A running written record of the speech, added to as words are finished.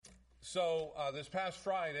This past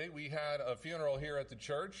Friday, we had a funeral here at the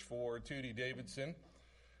church for Tootie Davidson.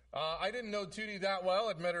 I didn't know Tootie that well.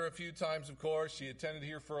 I'd met her a few times, of course. She attended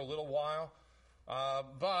here for a little while.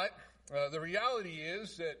 But the reality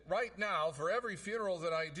is that right now, for every funeral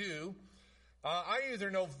that I do, I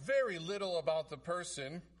either know very little about the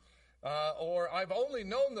person, or I've only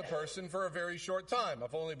known the person for a very short time.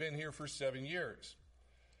 I've only been here for 7 years.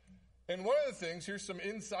 And one of the things, here's some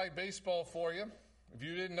inside baseball for you. If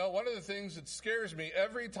you didn't know, one of the things that scares me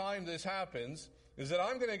every time this happens is that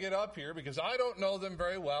I'm going to get up here because I don't know them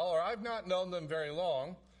very well, or I've not known them very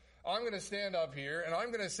long. I'm going to stand up here and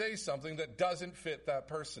I'm going to say something that doesn't fit that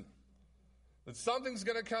person. That something's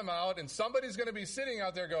going to come out and somebody's going to be sitting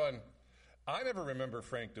out there going, I never remember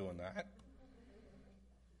Frank doing that.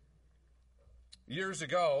 Years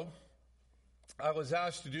ago, I was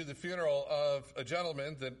asked to do the funeral of a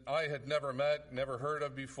gentleman that I had never met, never heard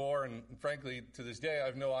of before, and frankly, to this day, I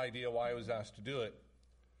have no idea why I was asked to do it.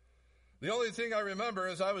 The only thing I remember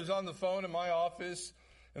is I was on the phone in my office,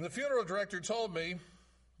 and the funeral director told me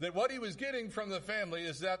that what he was getting from the family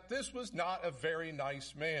is that this was not a very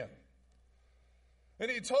nice man. And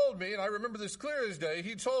he told me, and I remember this clear as day,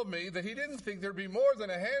 he told me that he didn't think there'd be more than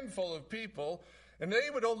a handful of people, and they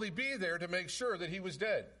would only be there to make sure that he was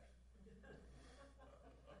dead.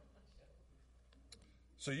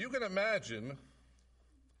 So you can imagine,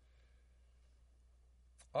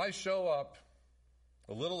 I show up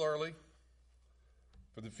a little early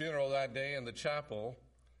for the funeral that day, and the chapel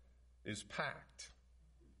is packed.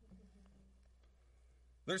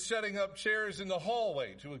 They're setting up chairs in the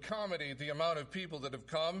hallway to accommodate the amount of people that have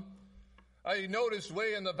come. I noticed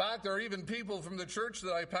way in the back, there are even people from the church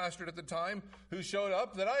that I pastored at the time who showed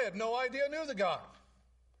up that I had no idea knew the guy.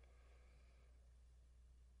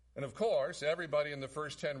 And of course, everybody in the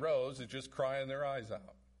first 10 rows is just crying their eyes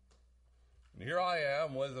out. And here I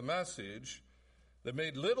am with a message that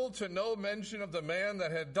made little to no mention of the man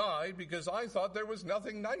that had died because I thought there was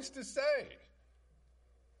nothing nice to say.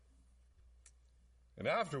 And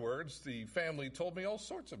afterwards, the family told me all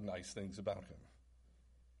sorts of nice things about him.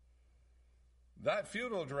 That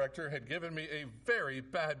funeral director had given me a very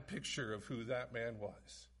bad picture of who that man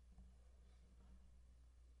was.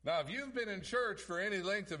 Now, if you've been in church for any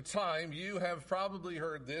length of time, you have probably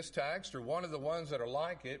heard this text or one of the ones that are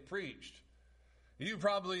like it preached. You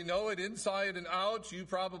probably know it inside and out. You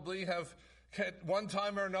probably have at one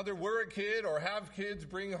time or another were a kid or have kids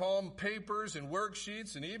bring home papers and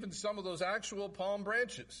worksheets and even some of those actual palm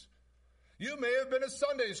branches. You may have been a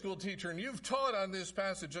Sunday school teacher and you've taught on this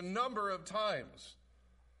passage a number of times.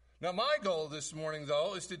 Now, my goal this morning,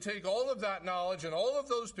 though, is to take all of that knowledge and all of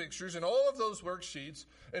those pictures and all of those worksheets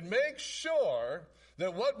and make sure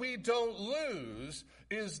that what we don't lose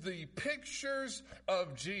is the pictures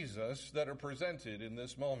of Jesus that are presented in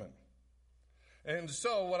this moment. And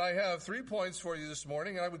so what I have 3 points for you this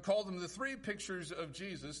morning, and I would call them the 3 pictures of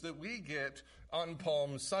Jesus that we get on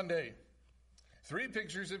Palm Sunday. 3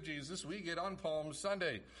 pictures of Jesus we get on Palm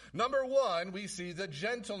Sunday. Number 1, we see the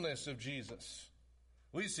gentleness of Jesus.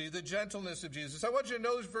 We see the gentleness of Jesus. I want you to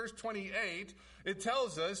notice verse 28. It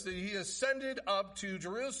tells us that he ascended up to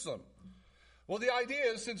Jerusalem. Well, the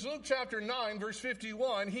idea is, since Luke chapter 9, verse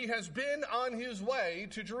 51, he has been on his way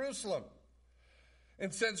to Jerusalem.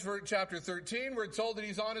 And since for chapter 13, we're told that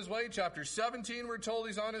he's on his way. Chapter 17, we're told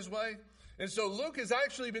he's on his way. And so Luke has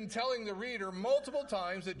actually been telling the reader multiple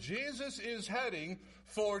times that Jesus is heading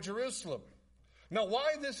for Jerusalem. Now,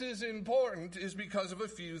 why this is important is because of a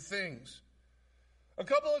few things. A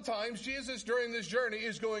couple of times, Jesus during this journey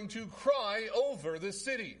is going to cry over the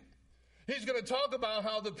city. He's going to talk about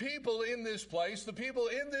how the people in this place, the people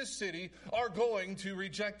in this city, are going to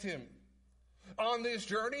reject him. On this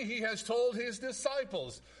journey, he has told his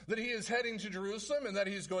disciples that he is heading to Jerusalem and that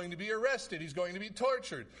he's going to be arrested, he's going to be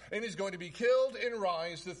tortured, and he's going to be killed and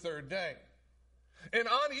rise the third day. And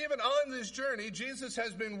even on this journey, Jesus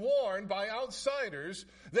has been warned by outsiders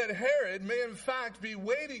that Herod may in fact be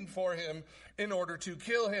waiting for him in order to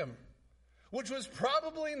kill him, which was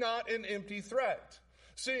probably not an empty threat,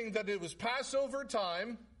 seeing that it was Passover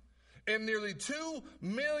time and nearly 2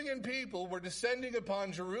 million people were descending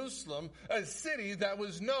upon Jerusalem, a city that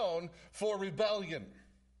was known for rebellion.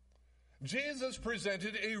 Jesus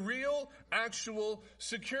presented a real, actual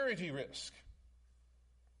security risk.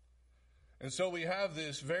 And so we have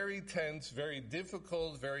this very tense, very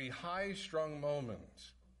difficult, very high-strung moment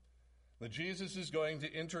that Jesus is going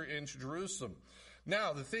to enter into Jerusalem.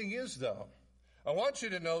 Now, the thing is, though, I want you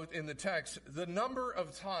to note in the text the number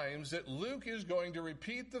of times that Luke is going to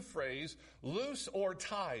repeat the phrase loose or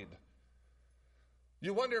tied.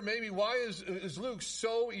 You wonder maybe why is Luke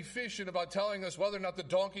so efficient about telling us whether or not the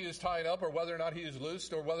donkey is tied up or whether or not he is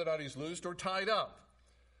loosed or whether or not he's loosed or tied up.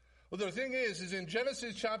 Well, the thing is in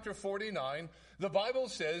Genesis chapter 49, the Bible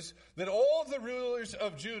says that all the rulers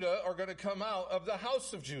of Judah are going to come out of the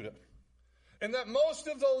house of Judah. And that most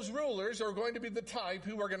of those rulers are going to be the type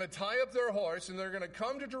who are going to tie up their horse and they're going to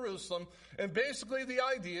come to Jerusalem. And basically the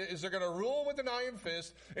idea is they're going to rule with an iron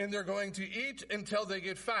fist and they're going to eat until they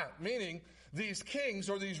get fat. Meaning these kings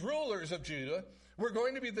or these rulers of Judah were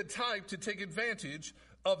going to be the type to take advantage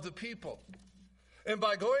of the people. And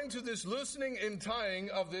by going to this loosening and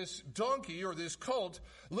tying of this donkey or this colt,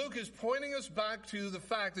 Luke is pointing us back to the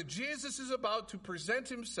fact that Jesus is about to present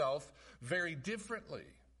himself very differently.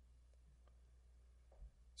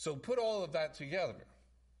 So put all of that together.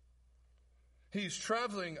 He's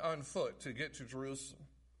traveling on foot to get to Jerusalem.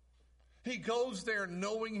 He goes there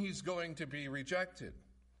knowing he's going to be rejected.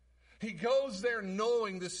 He goes there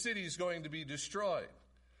knowing the city's going to be destroyed.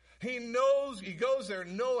 He goes there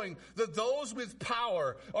knowing that those with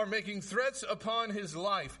power are making threats upon his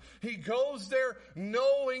life. He goes there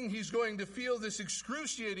knowing he's going to feel this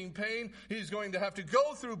excruciating pain. He's going to have to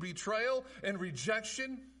go through betrayal and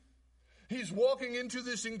rejection. He's walking into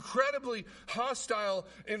this incredibly hostile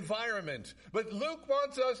environment. But Luke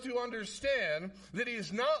wants us to understand that he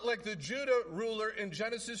is not like the Judah ruler in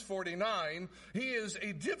Genesis 49. He is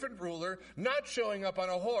a different ruler, not showing up on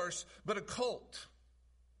a horse, but a colt.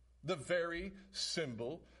 The very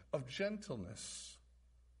symbol of gentleness.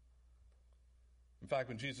 In fact,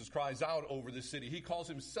 when Jesus cries out over the city, he calls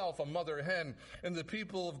himself a mother hen and the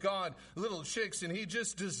people of God little chicks, and he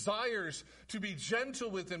just desires to be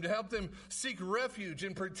gentle with them, to help them seek refuge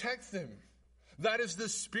and protect them. That is the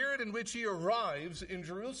spirit in which he arrives in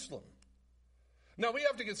Jerusalem. Now, we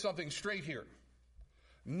have to get something straight here.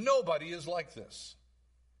 Nobody is like this.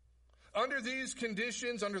 Under these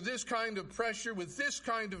conditions, under this kind of pressure, with this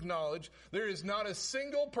kind of knowledge, there is not a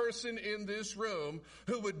single person in this room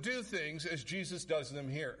who would do things as Jesus does them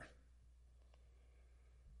here.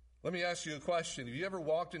 Let me ask you a question. Have you ever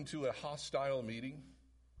walked into a hostile meeting?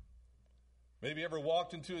 Maybe ever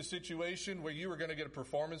walked into a situation where you were going to get a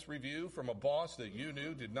performance review from a boss that you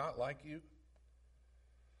knew did not like you?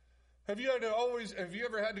 Have you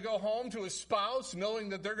ever had to go home to a spouse knowing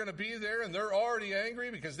that they're going to be there and they're already angry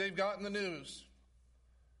because they've gotten the news?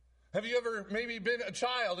 Have you ever maybe been a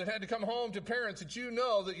child and had to come home to parents that you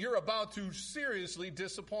know that you're about to seriously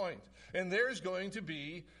disappoint and there's going to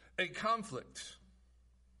be a conflict?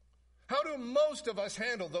 How do most of us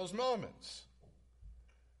handle those moments?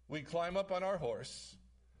 We climb up on our horse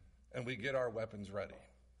and we get our weapons ready.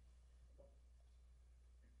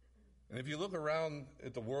 And if you look around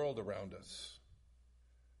at the world around us,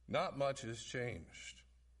 not much has changed.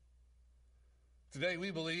 Today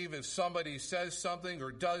we believe if somebody says something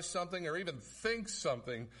or does something or even thinks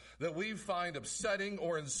something that we find upsetting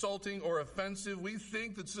or insulting or offensive, we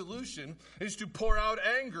think the solution is to pour out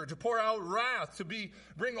anger, to pour out wrath, to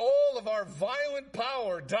bring all of our violent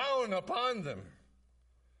power down upon them.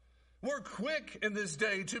 We're quick in this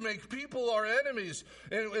day to make people our enemies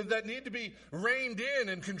and that need to be reined in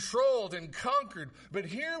and controlled and conquered. But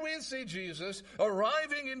here we see Jesus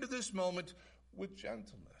arriving into this moment with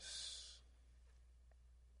gentleness.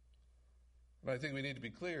 And I think we need to be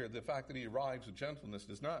clear, the fact that he arrives with gentleness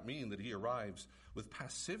does not mean that he arrives with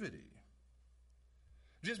passivity.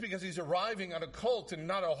 Just because he's arriving on a colt and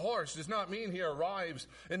not a horse does not mean he arrives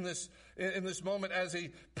in this moment as a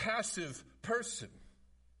passive person.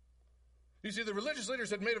 You see, the religious leaders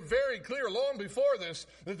had made it very clear long before this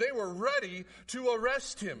that they were ready to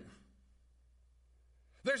arrest him.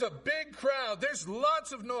 There's a big crowd. There's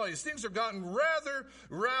lots of noise. Things have gotten rather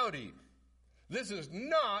rowdy. This is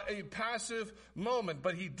not a passive moment,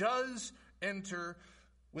 but he does enter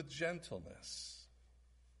with gentleness.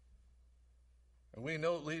 And we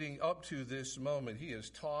know leading up to this moment, he is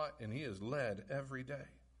taught and he is led every day.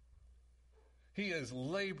 He has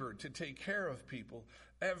labored to take care of people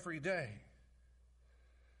every day.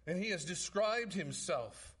 And he has described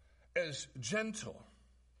himself as gentle.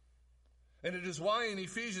 And it is why in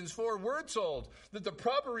Ephesians 4 we're told that the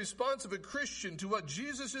proper response of a Christian to what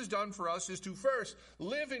Jesus has done for us is to first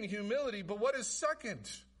live in humility, but what is second?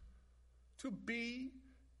 To be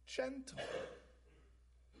gentle.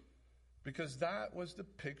 Because that was the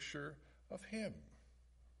picture of him.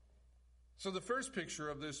 So the first picture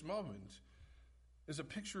of this moment is a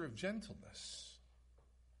picture of gentleness.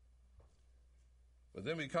 But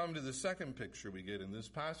then we come to the second picture we get in this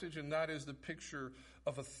passage, and that is the picture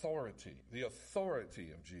of authority, the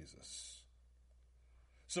authority of Jesus.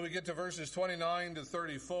 So we get to verses 29 to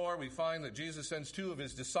 34. We find that Jesus sends two of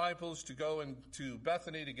his disciples to go into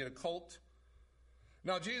Bethany to get a colt.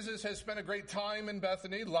 Now, Jesus has spent a great time in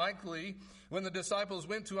Bethany. Likely, when the disciples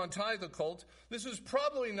went to untie the colt, this was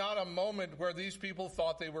probably not a moment where these people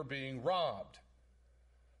thought they were being robbed.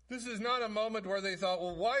 This is not a moment where they thought,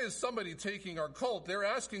 well, why is somebody taking our colt? They're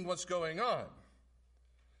asking what's going on.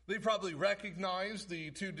 They probably recognized the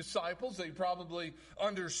two disciples. They probably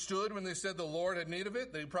understood when they said the Lord had need of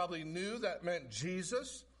it. They probably knew that meant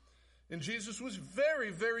Jesus. And Jesus was very,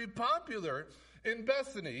 very popular in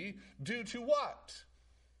Bethany due to what?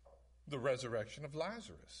 The resurrection of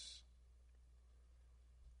Lazarus.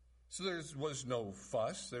 So there was no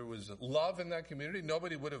fuss. There was love in that community.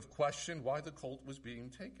 Nobody would have questioned why the colt was being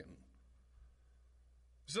taken.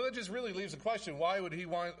 So that just really leaves the question, why would he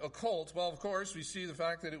want a colt? Well, of course, we see the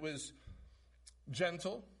fact that it was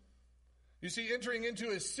gentle. You see, entering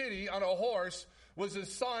into a city on a horse was a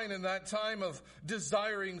sign in that time of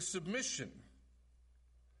desiring submission.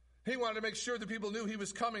 He wanted to make sure that people knew he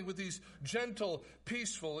was coming with these gentle,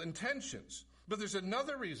 peaceful intentions. But there's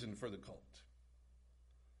another reason for the colt.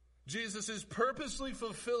 Jesus is purposely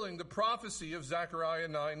fulfilling the prophecy of Zechariah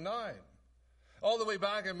 9:9. All the way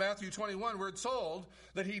back in Matthew 21, we're told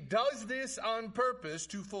that he does this on purpose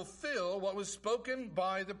to fulfill what was spoken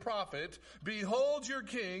by the prophet. Behold, your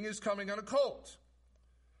king is coming on a colt.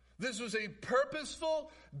 This was a purposeful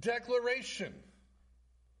declaration.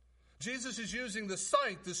 Jesus is using the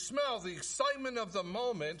sight, the smell, the excitement of the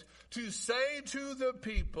moment to say to the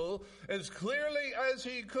people as clearly as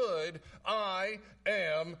he could, I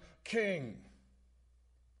am king.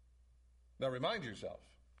 Now remind yourself,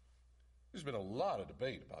 there's been a lot of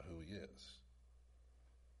debate about who he is.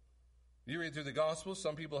 You read through the Gospels,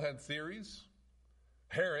 some people had theories.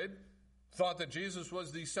 Herod thought that Jesus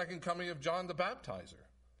was the second coming of John the Baptizer.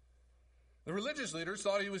 The religious leaders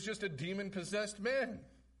thought he was just a demon-possessed man.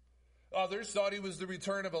 Others thought he was the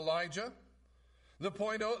return of Elijah.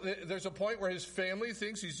 There's a point where his family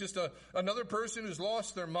thinks he's just another person who's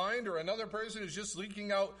lost their mind, or another person who's just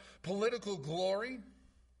leaking out political glory.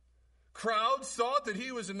 Crowds thought that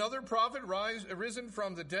he was another prophet risen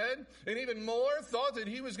from the dead, and even more thought that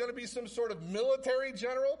he was going to be some sort of military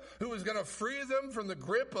general who was going to free them from the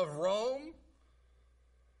grip of Rome.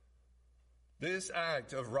 This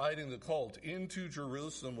act of riding the colt into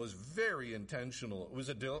Jerusalem was very intentional. It was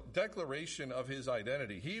a declaration of his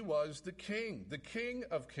identity. He was the King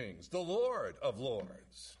of kings, the Lord of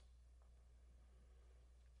lords.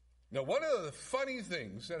 Now, one of the funny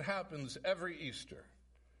things that happens every Easter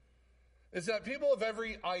is that people of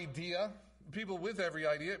every idea, people with every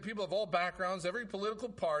idea, people of all backgrounds, every political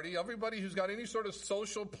party, everybody who's got any sort of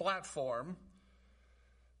social platform,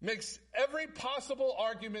 makes every possible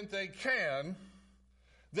argument they can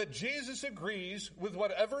that Jesus agrees with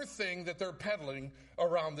whatever thing that they're peddling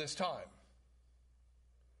around this time.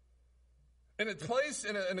 In a place,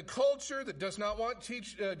 in a culture that does not want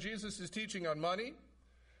Jesus' teaching on money.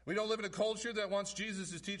 We don't live in a culture that wants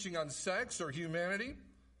Jesus' teaching on sex or humanity.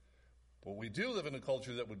 But we do live in a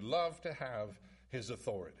culture that would love to have his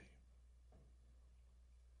authority.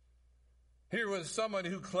 Here was someone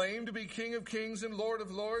who claimed to be King of Kings and Lord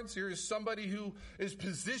of Lords. Here is somebody who is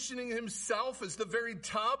positioning himself as the very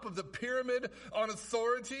top of the pyramid on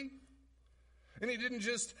authority. And he didn't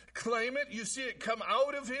just claim it. You see it come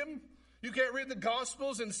out of him. You can't read the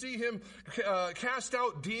Gospels and see him cast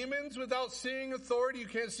out demons without seeing authority. You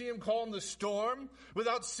can't see him calm the storm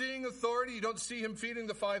without seeing authority. You don't see him feeding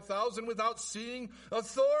the 5,000 without seeing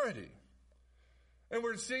authority. And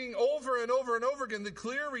we're seeing over and over and over again the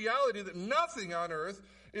clear reality that nothing on earth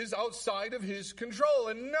is outside of his control,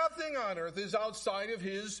 and nothing on earth is outside of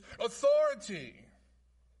his authority.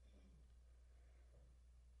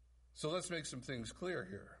 So let's make some things clear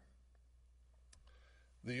here.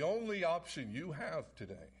 The only option you have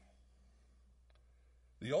today,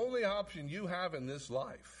 the only option you have in this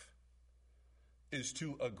life is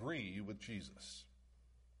to agree with Jesus.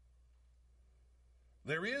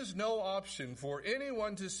 There is no option for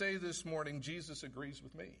anyone to say this morning, Jesus agrees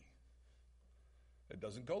with me. It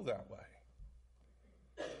doesn't go that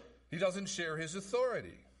way. He doesn't share his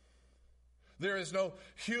authority. There is no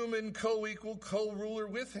human co-equal, co-ruler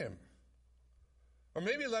with him. Or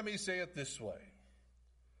maybe let me say it this way.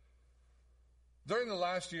 During the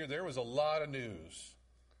last year, there was a lot of news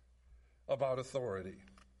about authority,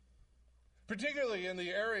 particularly in the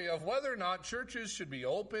area of whether or not churches should be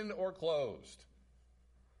open or closed.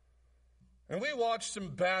 And we watched some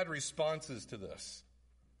bad responses to this.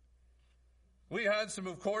 We had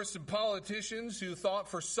some politicians who thought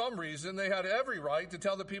for some reason they had every right to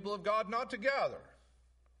tell the people of God not to gather.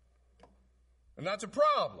 And that's a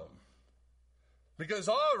problem. Because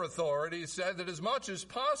our authority said that as much as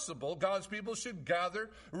possible, God's people should gather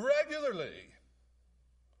regularly.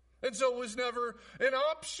 And so it was never an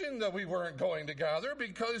option that we weren't going to gather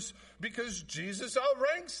because Jesus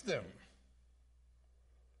outranks them.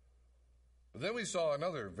 But then we saw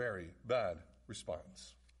another very bad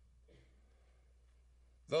response.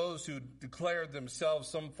 Those who declared themselves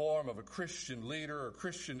some form of a Christian leader or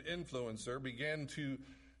Christian influencer began to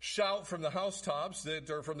shout from the housetops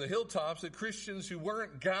or from the hilltops that Christians who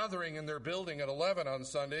weren't gathering in their building at 11 on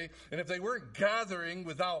Sunday, and if they weren't gathering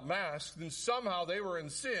without masks, then somehow they were in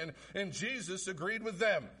sin, and Jesus agreed with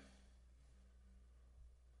them.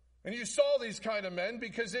 And you saw these kind of men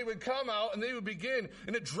because they would come out and they would begin,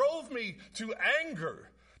 and it drove me to anger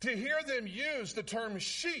to hear them use the term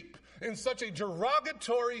sheep in such a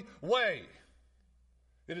derogatory way.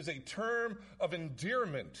 It is a term of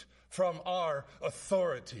endearment from our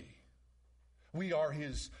authority. We are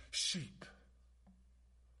his sheep.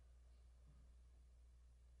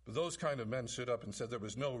 But those kind of men stood up and said there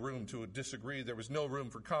was no room to disagree. There was no room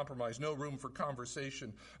for compromise, no room for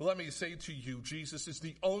conversation. Let me say to you, Jesus is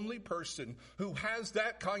the only person who has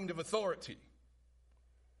that kind of authority.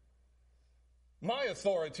 My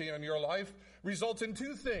authority on your life results in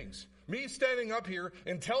two things. Me standing up here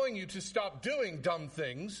and telling you to stop doing dumb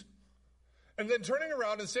things, and then turning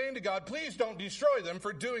around and saying to God, please don't destroy them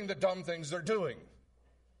for doing the dumb things they're doing.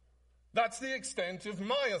 That's the extent of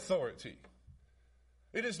my authority.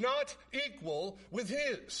 It is not equal with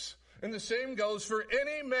his. And the same goes for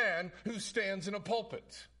any man who stands in a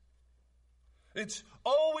pulpit. It's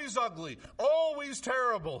always ugly, always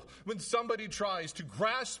terrible when somebody tries to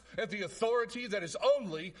grasp at the authority that is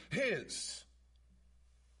only his.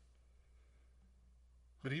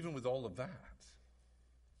 But even with all of that,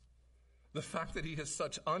 the fact that he has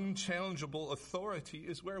such unchallengeable authority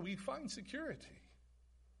is where we find security.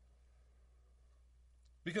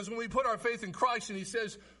 Because when we put our faith in Christ and he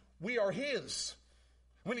says we are his,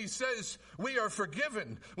 when he says we are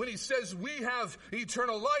forgiven, when he says we have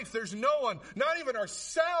eternal life, there's no one, not even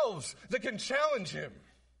ourselves, that can challenge him.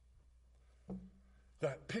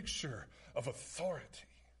 That picture of authority.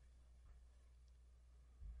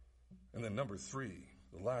 And then number 3,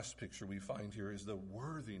 the last picture we find here is the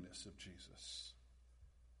worthiness of Jesus.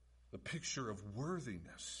 The picture of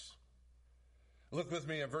worthiness. Look with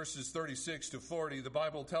me at verses 36 to 40. The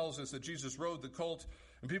Bible tells us that Jesus rode the colt,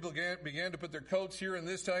 and people began to put their coats. Here in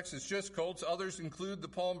this text, it's just coats. Others include the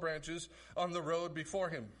palm branches on the road before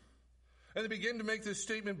him. And they begin to make this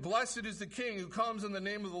statement, blessed is the King who comes in the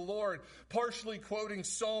name of the Lord, partially quoting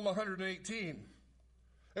Psalm 118.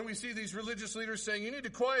 And we see these religious leaders saying, you need to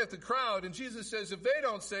quiet the crowd. And Jesus says, if they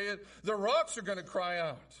don't say it, the rocks are going to cry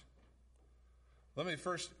out. Let me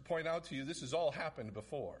first point out to you, this has all happened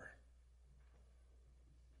before.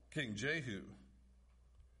 King Jehu,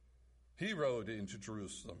 he rode into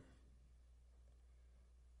Jerusalem.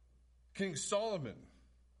 King Solomon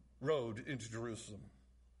rode into Jerusalem.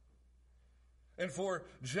 And for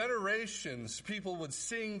generations, people would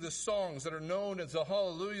sing the songs that are known as the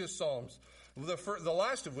Hallelujah Psalms, the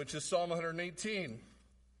last of which is Psalm 118.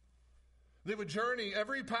 They would journey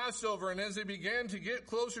every Passover, and as they began to get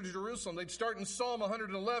closer to Jerusalem, they'd start in Psalm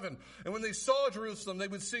 111. And when they saw Jerusalem, they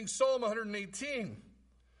would sing Psalm 118.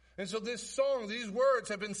 And so this song, these words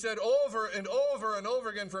have been said over and over and over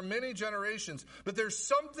again for many generations. But there's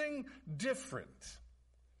something different.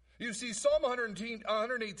 You see, Psalm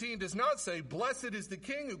 118 does not say, blessed is the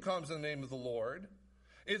King who comes in the name of the Lord.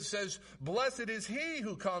 It says, blessed is he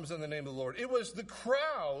who comes in the name of the Lord. It was the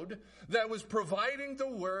crowd that was providing the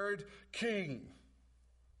word king.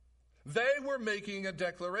 They were making a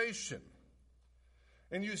declaration.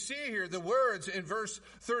 And you see here the words in verse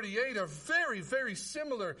 38 are very, very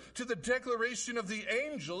similar to the declaration of the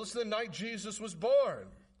angels the night Jesus was born.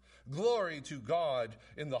 Glory to God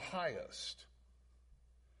in the highest.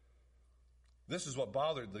 This is what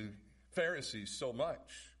bothered the Pharisees so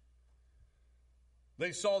much.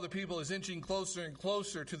 They saw the people as inching closer and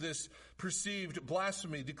closer to this perceived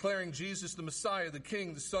blasphemy, declaring Jesus the Messiah, the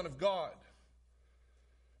King, the Son of God.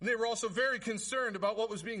 And they were also very concerned about what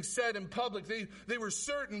was being said in public. They were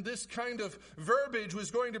certain this kind of verbiage was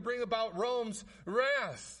going to bring about Rome's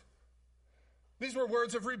wrath. These were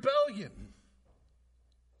words of rebellion.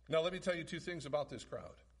 Now, let me tell you two things about this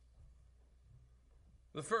crowd.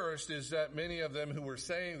 The first is that many of them who were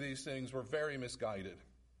saying these things were very misguided.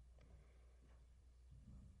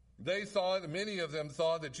 Many of them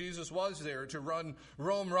thought that Jesus was there to run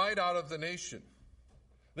Rome right out of the nation.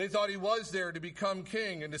 They thought he was there to become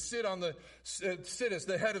king and to sit as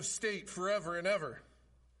the head of state forever and ever.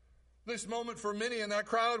 This moment for many in that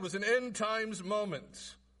crowd was an end times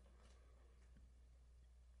moment.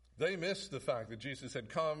 They missed the fact that Jesus had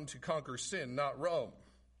come to conquer sin, not Rome.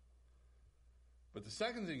 But the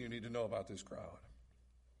second thing you need to know about this crowd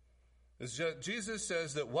is that Jesus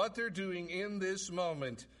says that what they're doing in this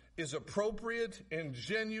moment is appropriate and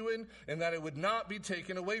genuine, and that it would not be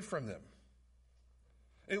taken away from them.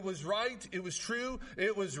 It was right, it was true,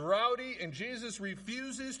 it was rowdy, and Jesus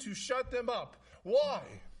refuses to shut them up. Why?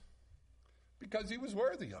 Because he was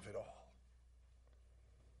worthy of it all.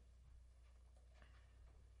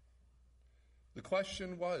 The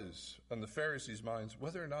question was, on the Pharisees' minds,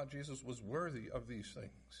 whether or not Jesus was worthy of these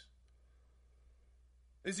things.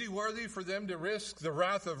 Is he worthy for them to risk the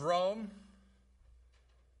wrath of Rome?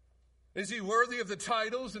 Is he worthy of the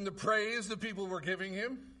titles and the praise that people were giving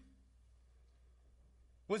him?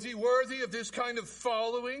 Was he worthy of this kind of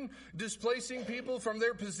following, displacing people from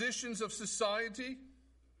their positions of society?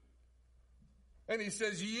 And he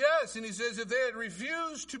says, yes. And he says, if they had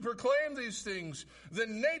refused to proclaim these things,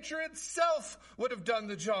 then nature itself would have done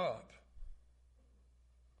the job.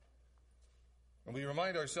 And we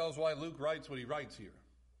remind ourselves why Luke writes what he writes here.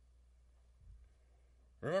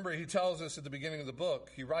 Remember, he tells us at the beginning of the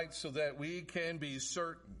book, he writes so that we can be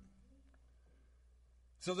certain.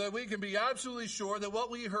 So that we can be absolutely sure that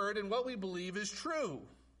what we heard and what we believe is true.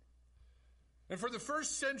 And for the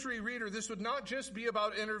first century reader, this would not just be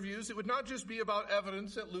about interviews. It would not just be about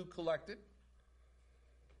evidence that Luke collected.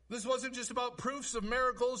 This wasn't just about proofs of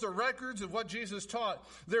miracles or records of what Jesus taught.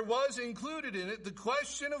 There was included in it the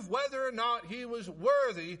question of whether or not he was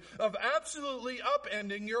worthy of absolutely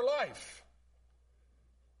upending your life.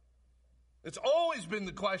 It's always been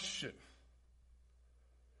the question.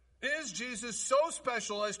 Is Jesus so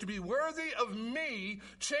special as to be worthy of me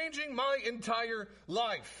changing my entire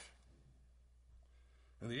life?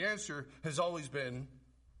 And the answer has always been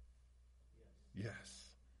yes.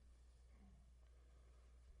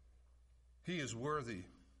 He is worthy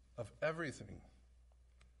of everything.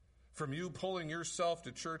 From you pulling yourself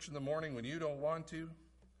to church in the morning when you don't want to,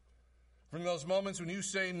 from those moments when you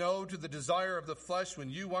say no to the desire of the flesh when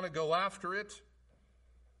you want to go after it.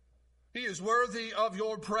 He is worthy of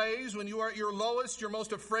your praise when you are at your lowest, you're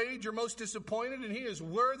most afraid, you're most disappointed, and he is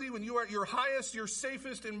worthy when you are at your highest, you're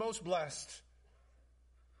safest, and most blessed.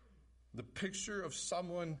 The picture of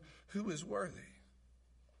someone who is worthy.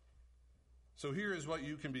 So here is what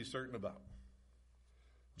you can be certain about.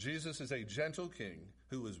 Jesus is a gentle king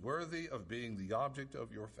who is worthy of being the object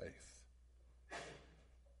of your faith.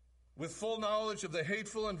 With full knowledge of the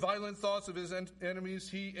hateful and violent thoughts of his enemies,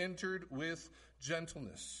 he entered with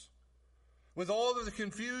gentleness. With all of the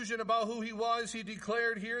confusion about who he was, he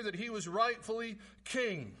declared here that he was rightfully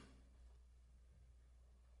king.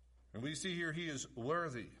 And we see here he is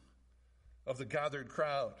worthy of the gathered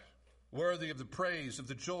crowd, worthy of the praise, of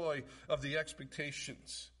the joy, of the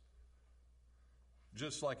expectations,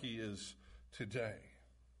 just like he is today.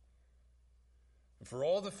 And for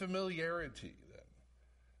all the familiarity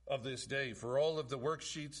of this day, for all of the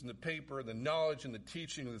worksheets and the paper and the knowledge and the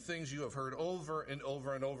teaching and the things you have heard over and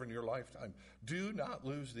over and over in your lifetime, do not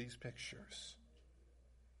lose these pictures.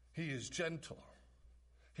 He is gentle.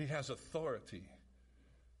 He has authority.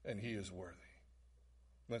 And he is worthy.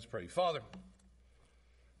 Let's pray. Father,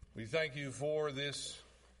 we thank you for this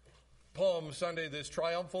Palm Sunday, this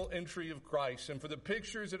triumphal entry of Christ, and for the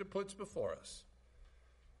pictures that it puts before us.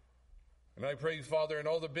 And I pray, Father, in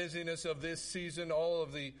all the busyness of this season, all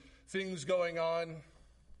of the things going on,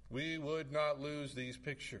 we would not lose these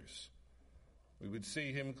pictures. We would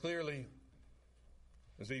see him clearly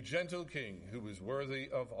as a gentle king who is worthy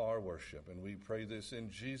of our worship. And we pray this in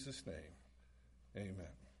Jesus' name.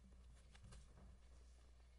 Amen.